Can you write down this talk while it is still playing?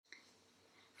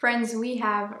Friends, we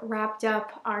have wrapped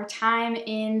up our time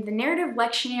in the narrative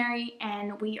lectionary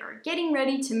and we are getting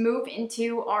ready to move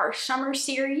into our summer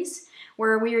series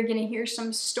where we are going to hear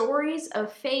some stories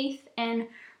of faith and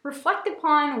reflect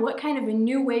upon what kind of a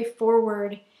new way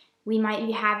forward we might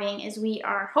be having as we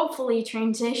are hopefully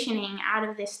transitioning out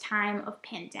of this time of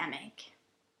pandemic.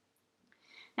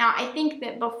 Now, I think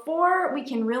that before we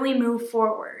can really move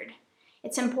forward,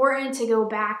 it's important to go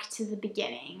back to the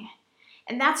beginning.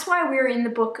 And that's why we're in the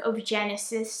book of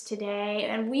Genesis today,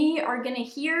 and we are going to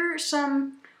hear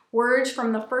some words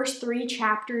from the first 3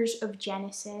 chapters of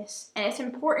Genesis. And it's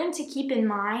important to keep in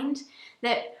mind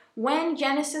that when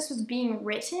Genesis was being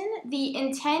written, the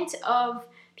intent of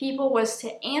people was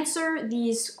to answer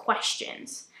these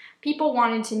questions. People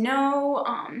wanted to know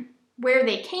where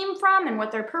they came from and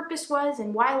what their purpose was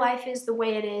and why life is the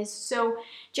way it is. So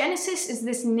Genesis is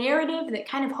this narrative that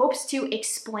kind of hopes to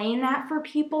explain that for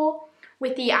people,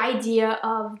 with the idea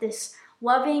of this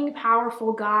loving,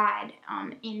 powerful God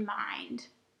in mind.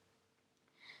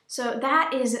 So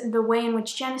that is the way in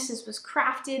which Genesis was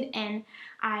crafted, and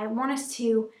I want us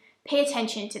to pay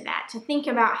attention to that, to think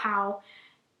about how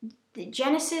the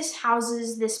Genesis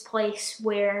houses this place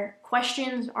where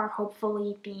questions are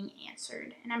hopefully being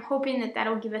answered. And I'm hoping that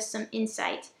that'll give us some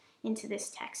insight into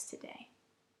this text today.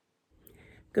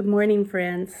 Good morning,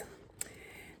 friends.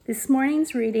 This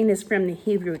morning's reading is from the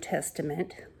Hebrew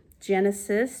Testament,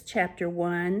 Genesis chapter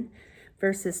 1,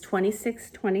 verses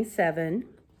 26-27,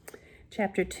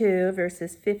 chapter 2,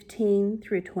 verses 15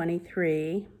 through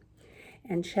 23,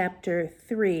 and chapter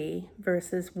 3,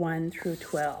 verses 1 through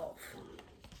 12.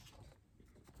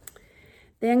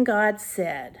 Then God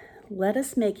said, "Let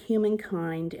us make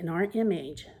humankind in our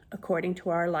image, according to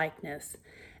our likeness,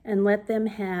 and let them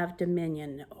have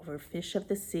dominion over fish of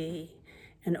the sea,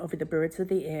 and over the birds of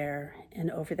the air,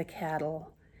 and over the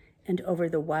cattle, and over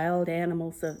the wild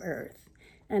animals of earth,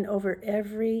 and over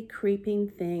every creeping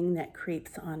thing that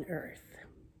creeps on earth."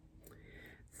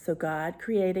 So God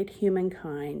created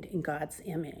humankind in God's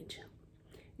image.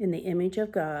 In the image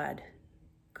of God,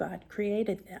 God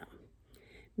created them.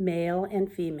 Male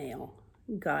and female,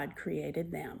 God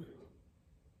created them.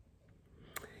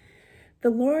 The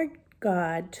Lord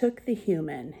God took the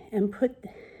human and put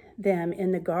them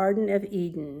in the Garden of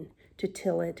Eden to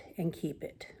till it and keep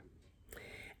it.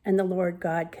 And the Lord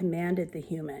God commanded the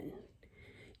human,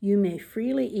 "You may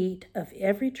freely eat of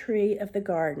every tree of the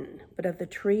garden, but of the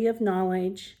tree of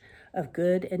knowledge of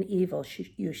good and evil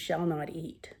you shall not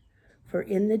eat. For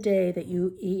in the day that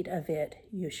you eat of it,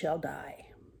 you shall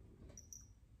die."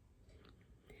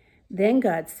 Then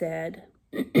God said,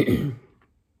 "It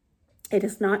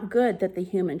is not good that the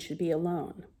human should be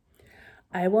alone.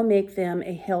 I will make them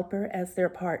a helper as their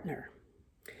partner."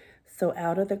 So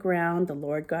out of the ground the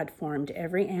Lord God formed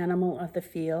every animal of the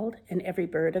field and every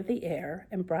bird of the air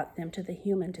and brought them to the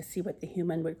human to see what the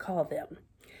human would call them.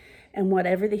 And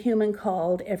whatever the human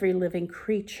called every living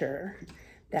creature,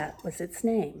 that was its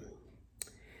name.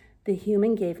 The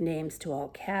human gave names to all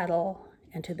cattle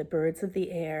and to the birds of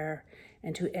the air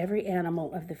and to every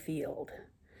animal of the field.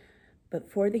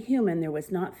 But for the human there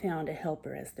was not found a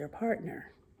helper as their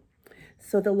partner.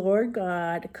 So the Lord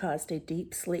God caused a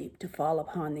deep sleep to fall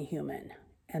upon the human,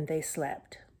 and they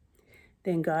slept.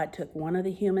 Then God took one of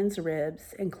the human's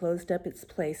ribs and closed up its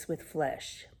place with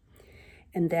flesh.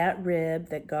 And that rib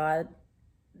that God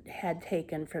had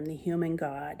taken from the human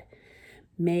God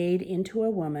made into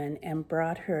a woman and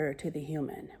brought her to the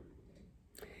human.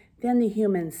 Then the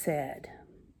human said,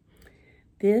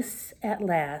 "This at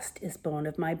last is bone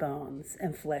of my bones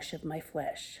and flesh of my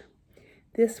flesh.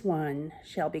 This one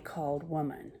shall be called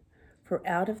woman, for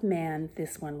out of man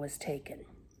this one was taken."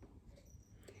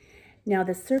 Now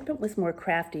the serpent was more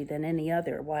crafty than any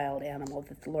other wild animal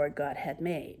that the Lord God had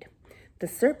made. The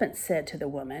serpent said to the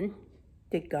woman,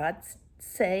 "Did God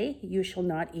say, 'You shall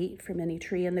not eat from any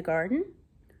tree in the garden'?"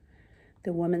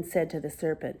 The woman said to the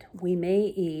serpent, "We may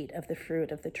eat of the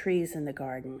fruit of the trees in the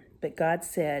garden, but God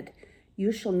said,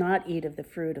 'You shall not eat of the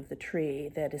fruit of the tree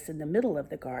that is in the middle of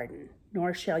the garden,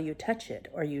 nor shall you touch it,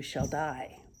 or you shall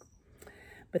die.'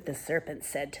 But the serpent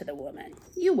said to the woman,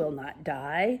 'You will not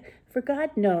die, for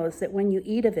God knows that when you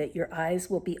eat of it, your eyes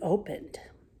will be opened,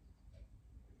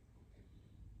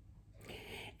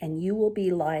 and you will be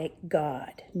like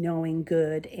God, knowing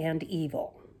good and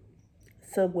evil.'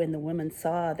 So when the woman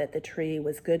saw that the tree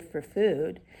was good for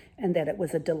food, and that it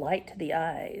was a delight to the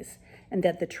eyes, and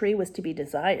that the tree was to be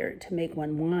desired to make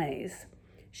one wise,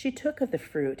 she took of the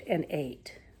fruit and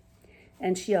ate.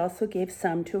 And she also gave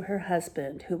some to her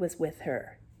husband who was with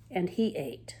her, and he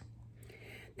ate.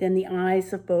 Then the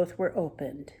eyes of both were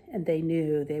opened, and they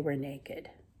knew they were naked.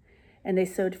 And they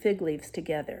sewed fig leaves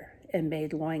together and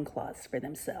made loincloths for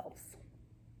themselves.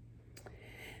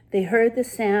 They heard the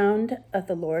sound of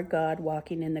the Lord God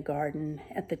walking in the garden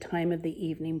at the time of the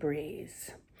evening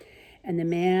breeze. And the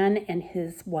man and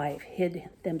his wife hid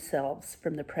themselves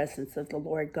from the presence of the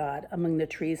Lord God among the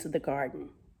trees of the garden.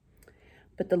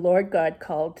 But the Lord God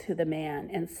called to the man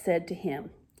and said to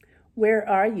him, "Where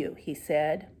are you?" he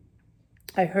said.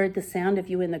 "I heard the sound of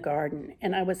you in the garden,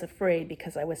 and I was afraid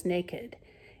because I was naked,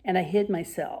 and I hid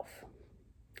myself."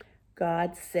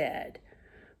 God said,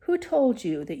 "Who told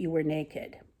you that you were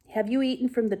naked? Have you eaten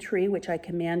from the tree which I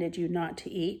commanded you not to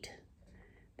eat?"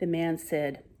 The man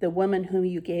said, "The woman whom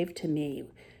you gave to me,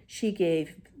 she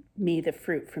gave me the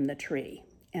fruit from the tree,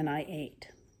 and I ate."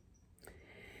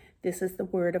 This is the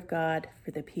word of God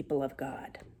for the people of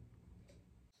God.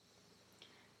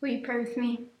 Will you pray with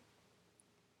me?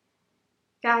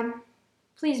 God,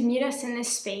 please meet us in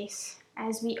this space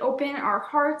as we open our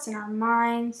hearts and our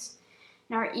minds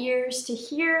and our ears to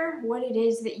hear what it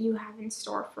is that you have in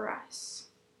store for us.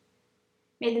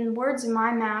 May the words of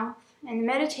my mouth and the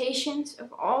meditations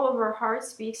of all of our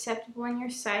hearts be acceptable in your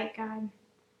sight, God,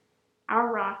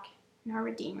 our rock and our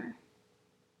Redeemer.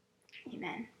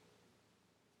 Amen.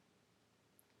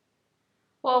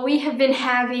 Well, we have been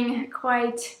having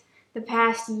quite the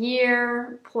past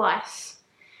year plus.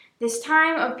 This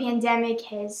time of pandemic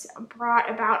has brought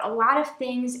about a lot of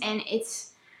things, and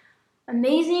it's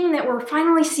amazing that we're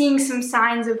finally seeing some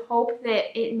signs of hope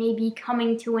that it may be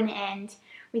coming to an end.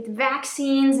 With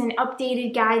vaccines and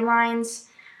updated guidelines,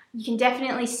 you can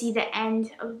definitely see the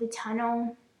end of the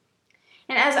tunnel.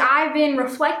 And as I've been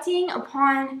reflecting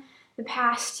upon the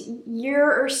past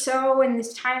year or so in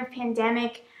this time of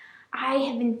pandemic, I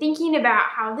have been thinking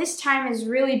about how this time has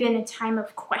really been a time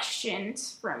of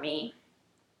questions for me.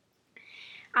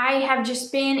 I have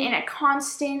just been in a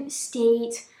constant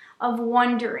state of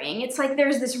wondering. It's like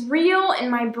there's this reel in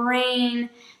my brain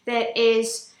that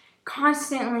is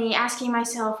constantly asking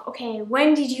myself, okay,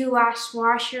 when did you last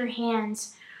wash your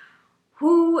hands?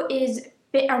 Who is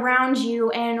around you,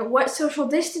 and what social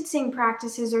distancing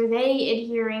practices are they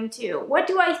adhering to? What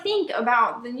do I think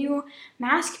about the new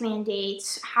mask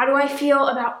mandates? How do I feel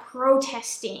about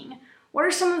protesting? What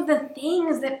are some of the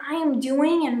things that I am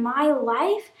doing in my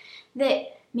life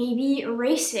that may be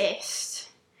racist?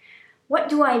 What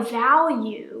do I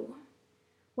value?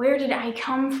 Where did I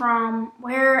come from?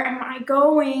 Where am I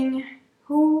going?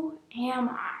 Who am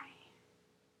I?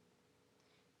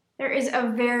 There is a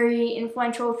very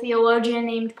influential theologian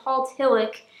named Paul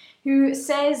Tillich who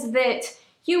says that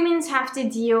humans have to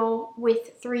deal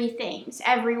with three things.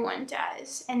 Everyone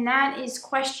does. And that is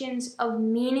questions of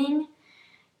meaning,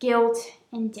 guilt,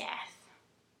 and death.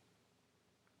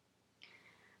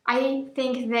 I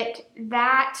think that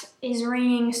that is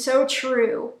ringing so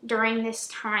true during this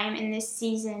time in this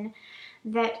season,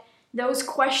 that those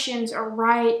questions are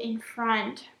right in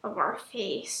front of our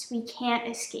face. We can't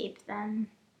escape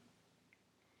them.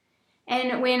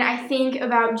 And when I think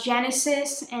about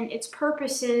Genesis and its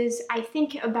purposes, I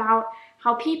think about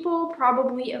how people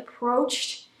probably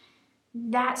approached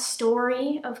that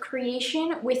story of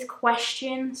creation with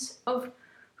questions of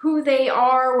who they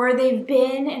are, where they've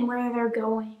been, and where they're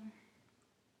going.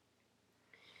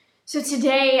 So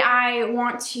today I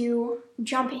want to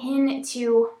jump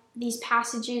into these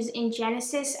passages in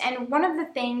Genesis, and one of the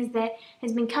things that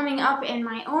has been coming up in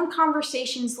my own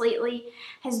conversations lately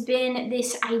has been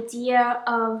this idea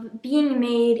of being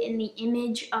made in the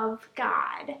image of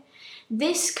God.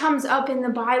 This comes up in the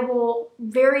Bible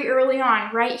very early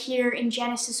on, right here in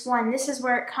Genesis 1. This is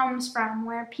where it comes from,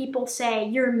 where people say,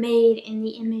 "You're made in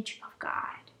the image of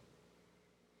God."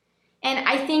 And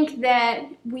I think that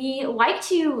we like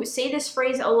to say this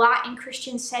phrase a lot in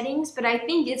Christian settings, but I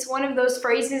think it's one of those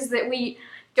phrases that we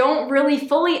don't really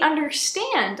fully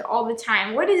understand all the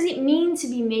time. What does it mean to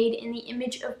be made in the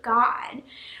image of God?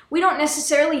 We don't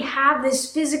necessarily have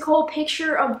this physical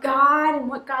picture of God and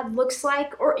what God looks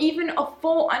like, or even a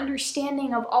full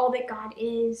understanding of all that God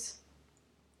is.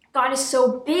 God is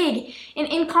so big and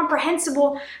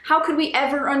incomprehensible. How could we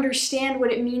ever understand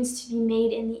what it means to be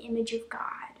made in the image of God?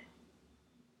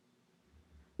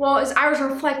 Well, as I was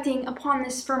reflecting upon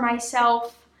this for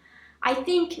myself, I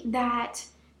think that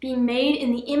being made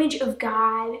in the image of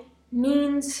God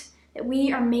means that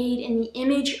we are made in the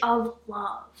image of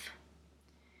love.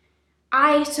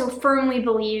 I so firmly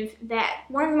believe that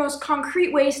one of the most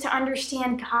concrete ways to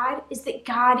understand God is that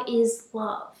God is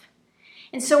love.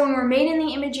 And so when we're made in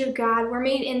the image of God, we're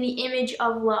made in the image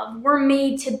of love. We're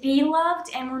made to be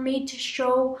loved, and we're made to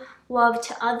show love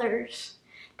to others.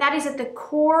 That is at the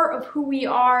core of who we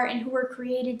are and who we're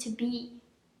created to be.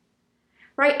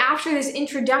 right after this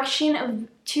introduction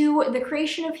to the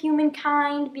creation of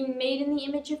humankind being made in the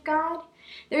image of God,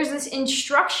 there's this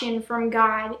instruction from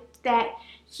God that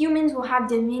humans will have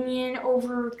dominion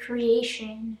over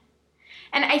creation.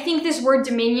 And I think this word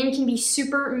dominion can be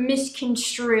super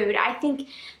misconstrued. I think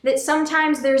that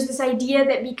sometimes there's this idea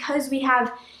that because we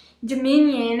have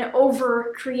dominion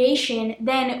over creation,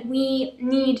 then we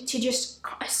need to just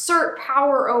assert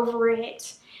power over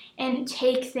it and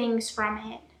take things from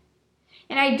it.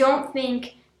 And I don't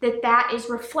think that that is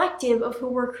reflective of who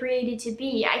we're created to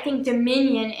be. I think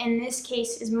dominion in this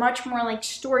case is much more like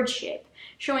stewardship,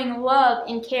 showing love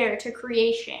and care to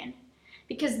creation,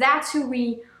 because that's who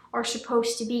we are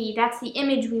supposed to be. That's the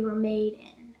image we were made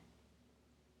in.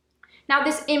 Now,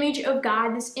 this image of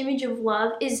God, this image of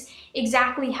love, is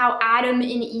exactly how Adam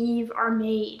and Eve are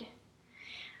made.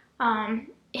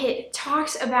 It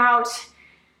talks about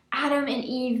Adam and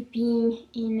Eve being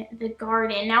in the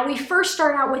garden. Now, we first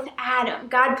start out with Adam.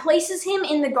 God places him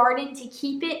in the garden to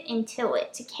keep it and till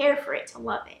it, to care for it, to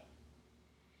love it.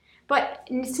 But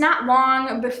it's not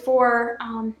long before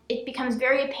it becomes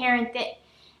very apparent that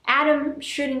Adam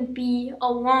shouldn't be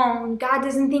alone. God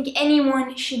doesn't think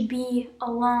anyone should be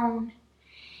alone.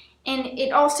 And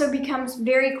it also becomes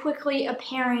very quickly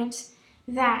apparent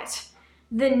that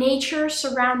the nature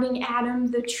surrounding Adam,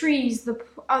 the trees, the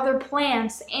other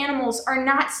plants, animals, are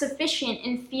not sufficient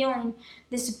in filling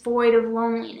this void of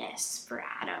loneliness for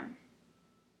Adam.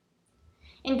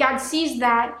 And God sees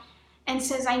that and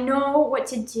says, I know what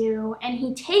to do. And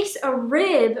he takes a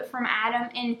rib from Adam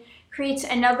and creates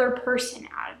another person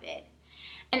out of it.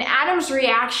 And Adam's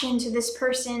reaction to this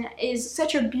person is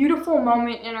such a beautiful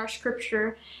moment in our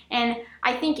scripture. And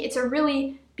I think it's a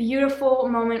really beautiful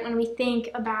moment when we think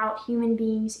about human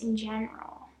beings in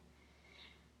general.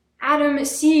 Adam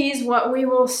sees what we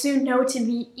will soon know to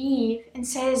be Eve and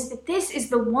says that this is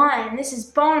the one. This is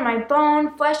bone of my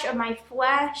bone, flesh of my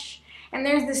flesh. And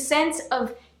there's this sense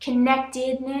of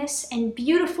connectedness and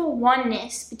beautiful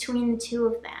oneness between the two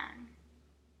of them.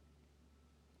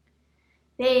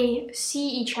 They see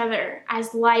each other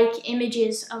as like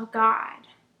images of God.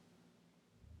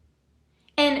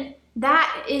 And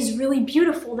that is really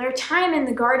beautiful. Their time in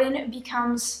the garden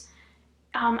becomes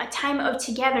a time of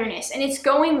togetherness, and it's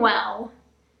going well,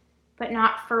 but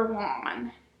not for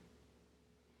long.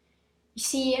 You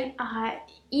see,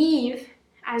 Eve,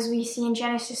 as we see in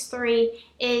Genesis 3,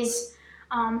 is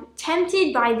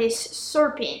tempted by this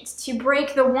serpent to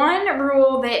break the one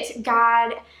rule that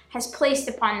God has placed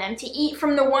upon them, to eat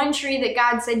from the one tree that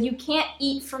God said, you can't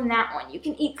eat from that one. You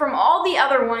can eat from all the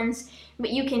other ones, but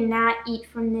you cannot eat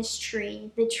from this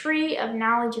tree, the tree of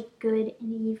knowledge of good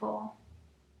and evil.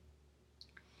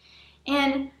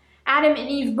 And Adam and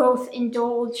Eve both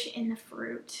indulge in the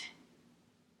fruit.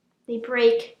 They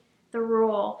break the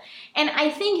rule. And I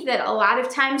think that a lot of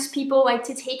times people like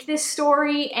to take this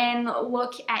story and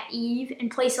look at Eve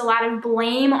and place a lot of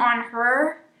blame on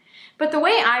her. But the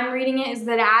way I'm reading it is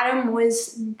that Adam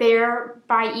was there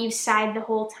by Eve's side the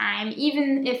whole time.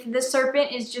 Even if the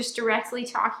serpent is just directly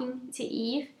talking to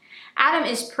Eve, Adam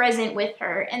is present with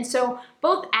her. And so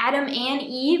both Adam and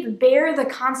Eve bear the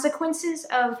consequences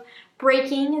of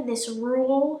breaking this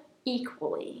rule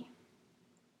equally.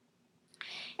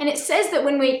 And it says that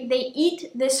when they eat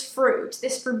this fruit,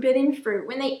 this forbidden fruit,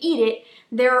 when they eat it,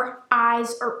 their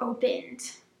eyes are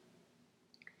opened.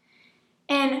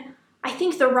 And I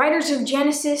think the writers of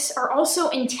Genesis are also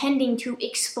intending to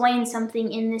explain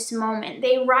something in this moment.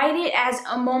 They write it as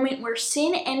a moment where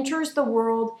sin enters the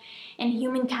world and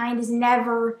humankind is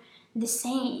never the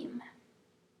same.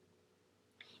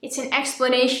 It's an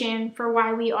explanation for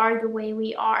why we are the way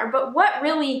we are. But what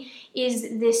really is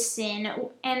this sin?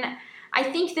 And I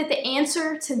think that the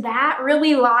answer to that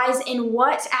really lies in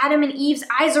what Adam and Eve's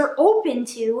eyes are open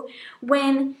to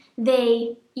when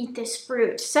they eat this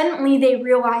fruit. Suddenly they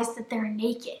realize that they're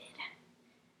naked.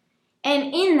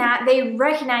 And in that, they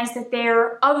recognize that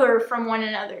they're other from one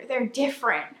another. They're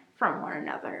different from one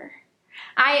another.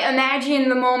 I imagine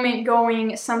the moment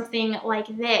going something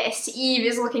like this. Eve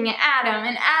is looking at Adam,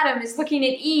 and Adam is looking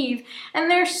at Eve, and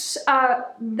there's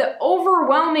the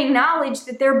overwhelming knowledge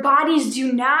that their bodies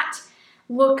do not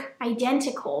look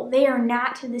identical. They are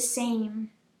not the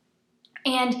same.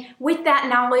 And with that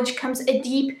knowledge comes a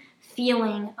deep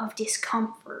feeling of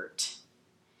discomfort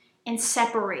and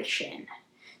separation.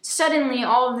 Suddenly,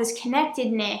 all of this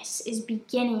connectedness is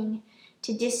beginning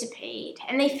to dissipate,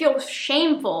 and they feel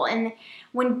shameful. And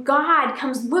when God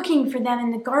comes looking for them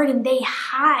in the garden, they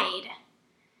hide.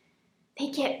 They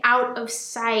get out of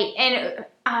sight, and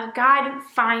God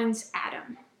finds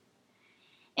Adam.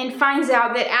 and finds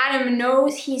out that Adam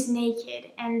knows he's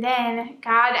naked. And then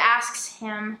God asks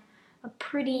him a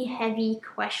pretty heavy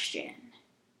question.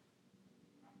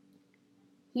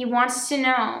 He wants to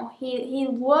know. He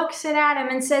looks at Adam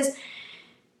and says,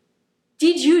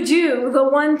 did you do the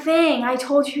one thing I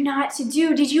told you not to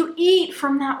do? Did you eat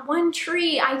from that one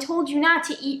tree I told you not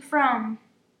to eat from?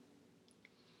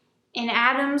 And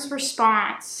Adam's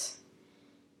response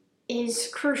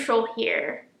is crucial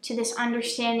here to this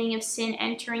understanding of sin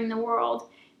entering the world,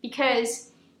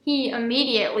 because he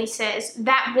immediately says,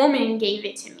 that woman gave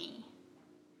it to me.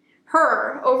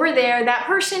 Her, over there, that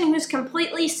person who's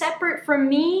completely separate from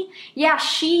me, yeah,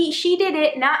 she did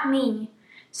it, not me.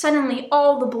 Suddenly,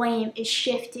 all the blame is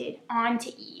shifted onto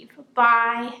Eve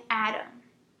by Adam.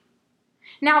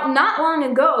 Now, not long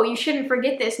ago, you shouldn't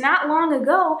forget this, not long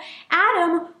ago,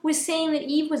 Adam was saying that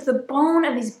Eve was the bone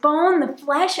of his bone, the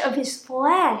flesh of his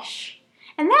flesh.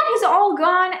 And that has all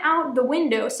gone out the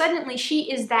window. Suddenly,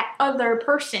 she is that other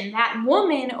person, that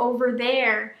woman over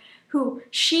there, who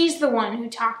she's the one who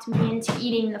talked me into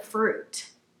eating the fruit.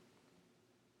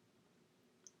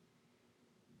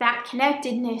 That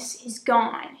connectedness is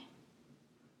gone.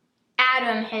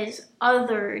 Adam has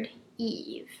othered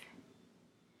Eve.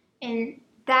 And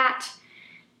that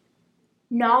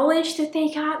knowledge that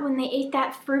they got when they ate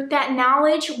that fruit, that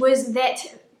knowledge was that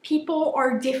people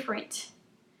are different.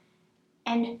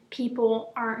 And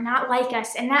people are not like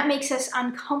us. And that makes us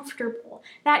uncomfortable.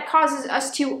 That causes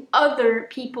us to other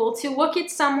people, to look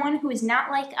at someone who is not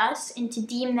like us and to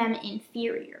deem them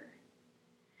inferior.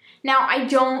 Now, I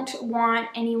don't want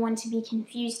anyone to be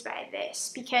confused by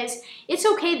this, because it's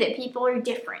okay that people are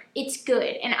different. It's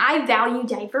good. And I value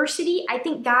diversity. I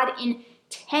think God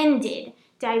intended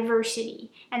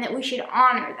diversity, and that we should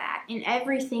honor that in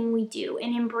everything we do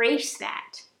and embrace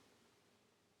that.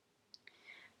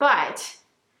 But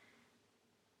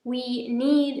we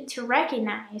need to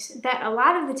recognize that a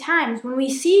lot of the times when we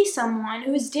see someone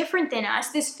who is different than us,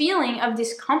 this feeling of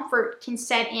discomfort can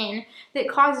set in that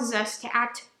causes us to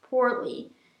act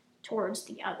poorly towards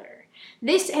the other.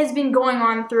 This has been going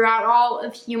on throughout all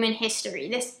of human history.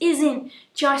 This isn't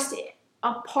just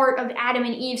a part of Adam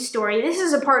and Eve's story. This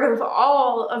is a part of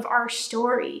all of our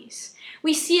stories.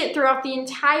 We see it throughout the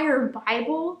entire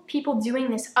Bible, people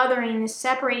doing this othering, this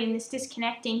separating, this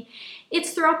disconnecting.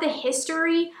 It's throughout the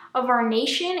history of our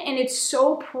nation, and it's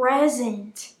so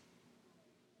present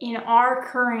in our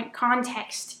current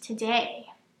context today.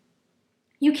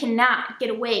 You cannot get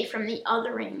away from the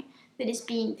othering that is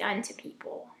being done to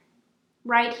people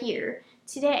right here,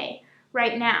 today,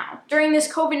 right now. During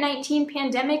this COVID-19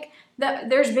 pandemic,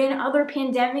 there's been other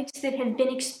pandemics that have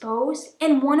been exposed,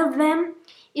 and one of them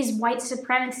is white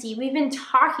supremacy. We've been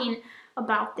talking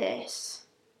about this.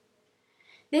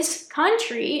 This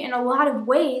country, in a lot of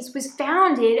ways, was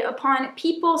founded upon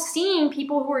people seeing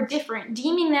people who are different,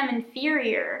 deeming them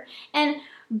inferior, and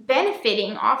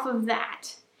benefiting off of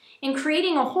that, and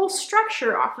creating a whole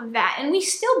structure off of that. And we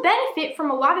still benefit from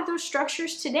a lot of those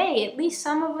structures today, at least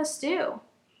some of us do.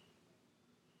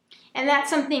 And that's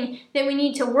something that we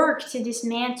need to work to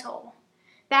dismantle.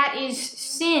 That is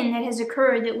sin that has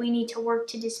occurred that we need to work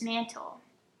to dismantle.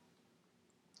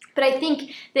 But I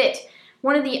think that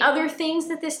one of the other things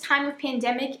that this time of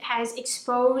pandemic has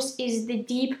exposed is the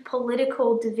deep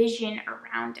political division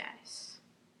around us.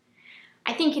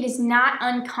 I think it is not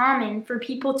uncommon for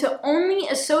people to only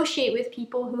associate with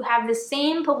people who have the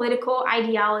same political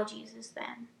ideologies as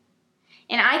them.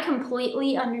 And I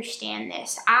completely understand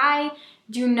this. I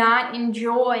do not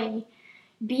enjoy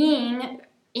being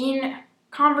in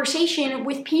conversation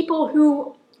with people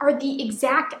who are the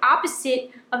exact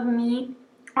opposite of me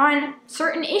on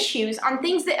certain issues, on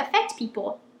things that affect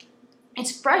people.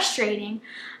 It's frustrating.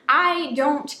 I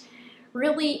don't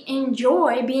really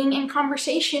enjoy being in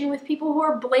conversation with people who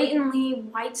are blatantly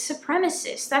white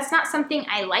supremacists. That's not something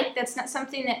I like. That's not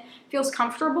something that feels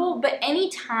comfortable. But any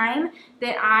time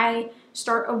that I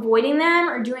start avoiding them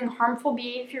or doing harmful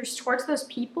behaviors towards those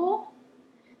people,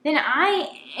 then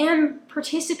I am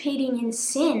participating in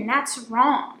sin. That's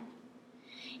wrong.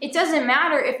 It doesn't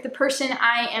matter if the person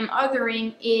I am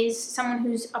othering is someone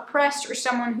who's oppressed or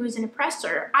someone who's an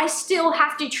oppressor. I still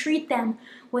have to treat them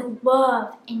with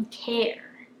love and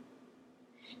care.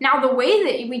 Now, the way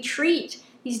that we treat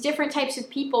these different types of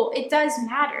people, it does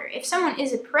matter. If someone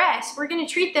is oppressed, we're going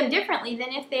to treat them differently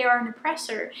than if they are an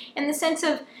oppressor. In the sense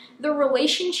of the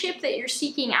relationship that you're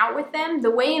seeking out with them,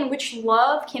 the way in which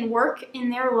love can work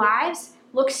in their lives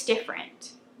looks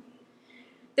different.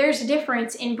 There's a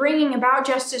difference in bringing about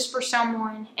justice for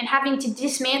someone and having to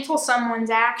dismantle someone's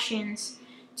actions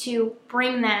to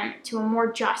bring them to a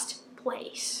more just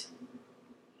place.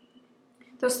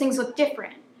 Those things look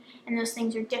different. and those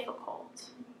things are difficult.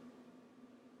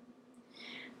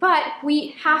 But we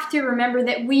have to remember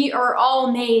that we are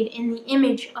all made in the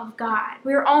image of God.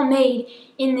 We are all made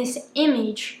in this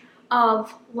image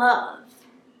of love.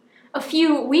 A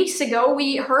few weeks ago,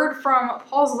 we heard from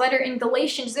Paul's letter in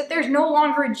Galatians that there's no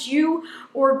longer Jew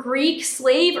or Greek,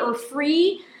 slave or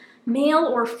free, male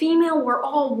or female. We're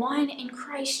all one in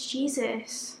Christ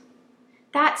Jesus.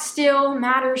 That still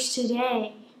matters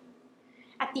today.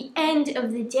 At the end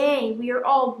of the day, we are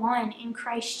all one in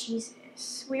Christ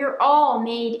Jesus. We are all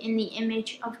made in the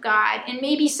image of God, and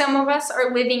maybe some of us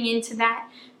are living into that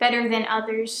better than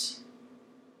others.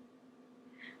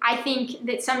 I think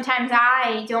that sometimes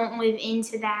I don't live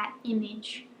into that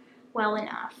image well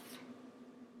enough.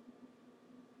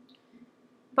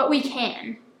 But we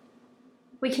can.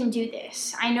 We can do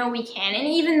this. I know we can. And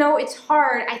even though it's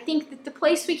hard, I think that the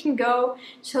place we can go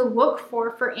to look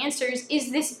for answers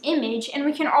is this image. And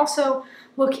we can also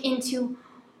look into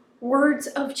words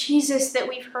of Jesus that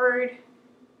we've heard,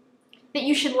 that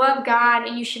you should love God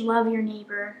and you should love your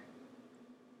neighbor.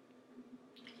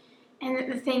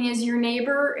 And the thing is, your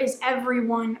neighbor is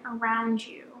everyone around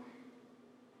you.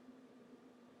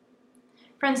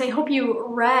 Friends, I hope you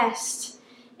rest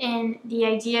in the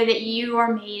idea that you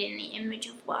are made in the image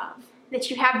of love,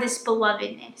 that you have this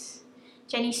belovedness.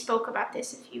 Jenny spoke about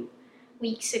this a few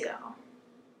weeks ago.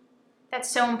 That's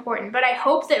so important. But I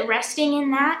hope that resting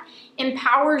in that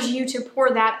empowers you to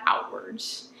pour that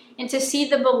outwards and to see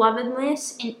the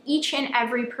belovedness in each and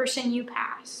every person you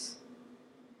pass.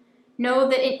 Know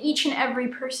that in each and every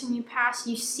person you pass,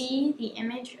 you see the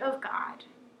image of God.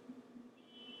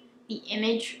 The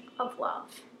image of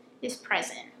love is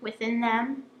present within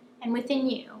them and within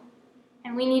you.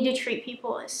 And we need to treat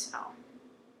people as so.